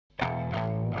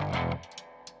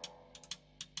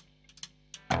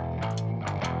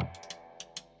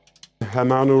I'm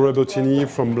Arnaud Rabottini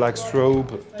from Black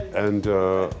Strobe, and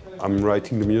I'm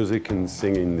writing the music and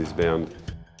singing in this band.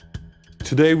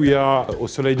 Today we are au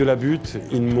Soleil de la Butte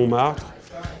in Montmartre,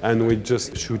 and we're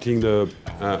just shooting the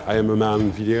I Am a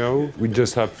Man video. We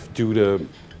just have to do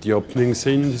the opening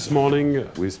scene this morning.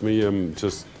 With me, I'm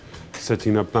just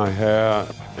setting up my hair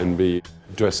and be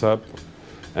dressed up.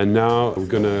 And now we're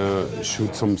gonna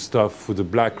shoot some stuff for the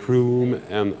Black Room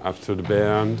and after the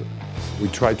band. We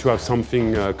try to have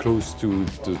something close to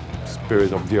the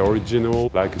spirit of the original,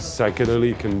 like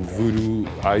psychedelic and voodoo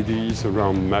ideas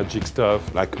around magic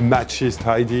stuff, like matchist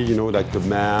idea, you know, like the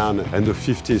man and the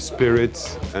 50s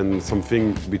spirits, and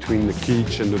something between the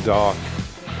kitsch and the dark.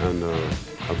 And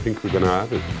I think we're gonna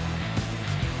have it.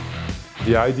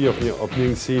 The idea of the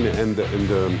opening scene and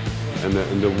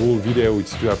the whole video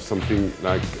is to have something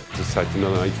like the Saturday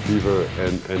Night Fever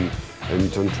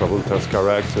and John Travolta's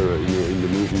character in the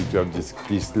movie, to have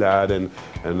this lad and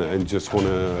just want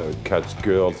to catch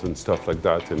girls and stuff like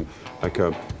that, and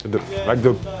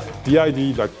the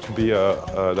idea like to be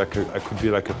I could be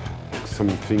like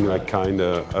something like kind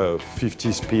of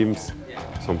 50s pimps,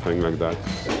 something like that.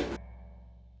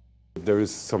 There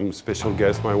is some special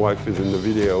guest. My wife is in the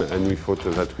video, and we thought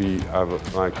that we have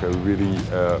like a really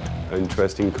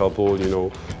interesting couple, you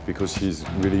know, because she's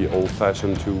really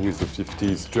old-fashioned too, with the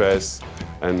 50s dress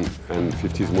and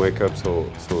 50s makeup. So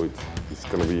it's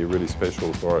going to be really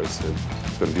special for us, and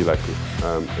it's going to be like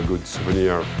a good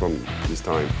souvenir from this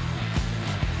time.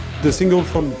 The single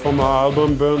from our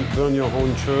album, Burn Your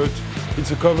Own Church,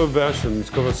 it's a cover version, it's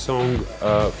a cover song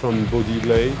from Bo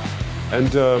Diddley,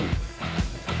 and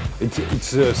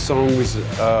it's a song with,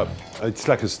 it's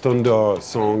like a standard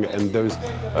song, and there's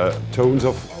tones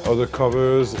of other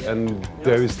covers, and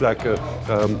there is like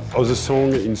other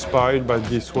song inspired by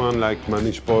this one, like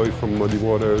Manish Boy from Muddy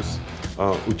Waters,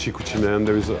 Uchi Kuchi Man.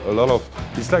 There is a lot of,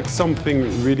 it's like something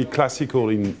really classical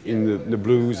in the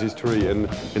blues history and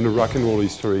in the rock and roll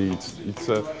history.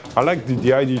 I like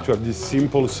the idea to have this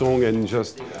simple song and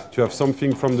just to have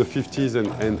something from the 50s,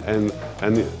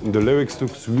 and the lyrics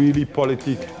looks really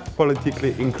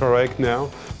politically incorrect now,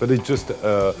 but it's just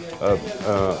the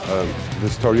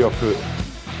story of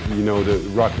you know, the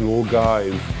rock and roll guy,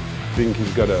 and think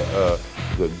he's got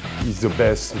he's the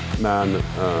best man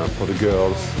for the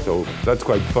girls. So that's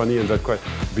quite funny, and that's quite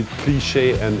a bit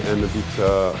cliche and a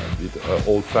bit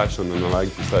old-fashioned, and I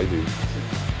like this idea.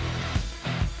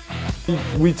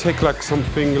 We take like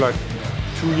something like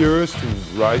 2 years to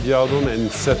write the album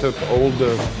and set up all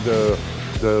the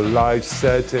live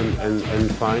set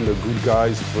and find the good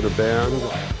guys for the band,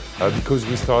 because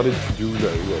we started to do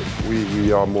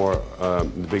we are more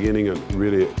in the beginning a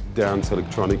really dance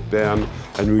electronic band,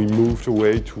 and we moved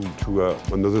away to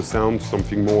another sound,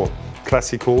 something more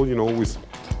classical, you know, with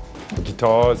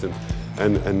guitars,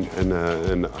 and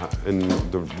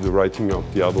the writing of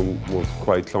the album was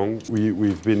quite long.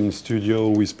 We've been in studio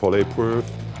with Paul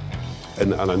Epworth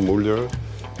and Alan Moulder.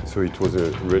 So it was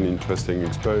a really interesting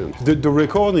experience. The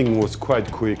recording was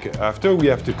quite quick. After we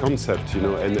have the concept, you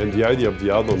know, and the idea of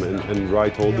the album and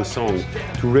write all the songs,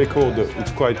 to record,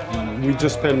 it's quite, we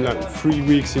just spent like 3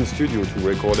 weeks in studio to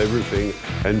record everything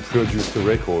and produce the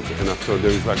records. And after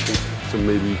there is like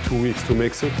maybe 2 weeks to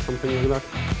mix it, something like that.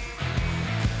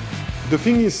 The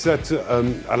thing is that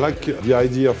I like the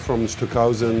idea from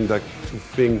Stockhausen that to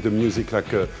think the music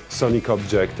like a sonic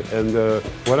object, and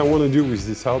what I want to do with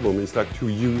this album is like to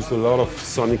use a lot of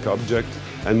sonic objects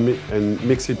and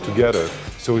mix it together.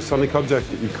 So a sonic object,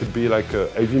 it could be like a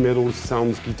heavy metal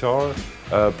sounds guitar,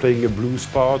 playing a blues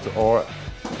part or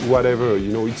whatever,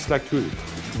 you know. It's like to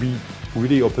be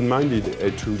really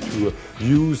open-minded, to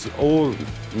use all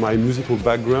my musical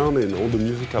background and all the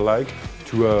music I like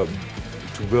to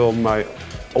build my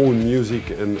own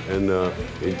music, and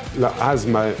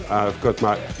I've got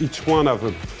each one have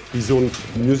his own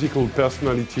musical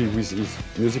personality with his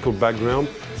musical background.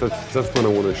 So that's what I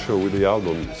want to show with the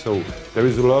album. So there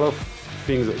is a lot of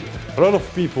things. A lot of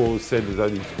people said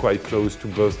that it's quite close to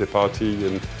Birthday Party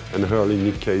and early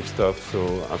Nick Cave stuff. So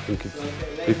I think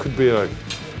it could be like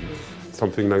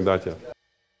something like that, yeah.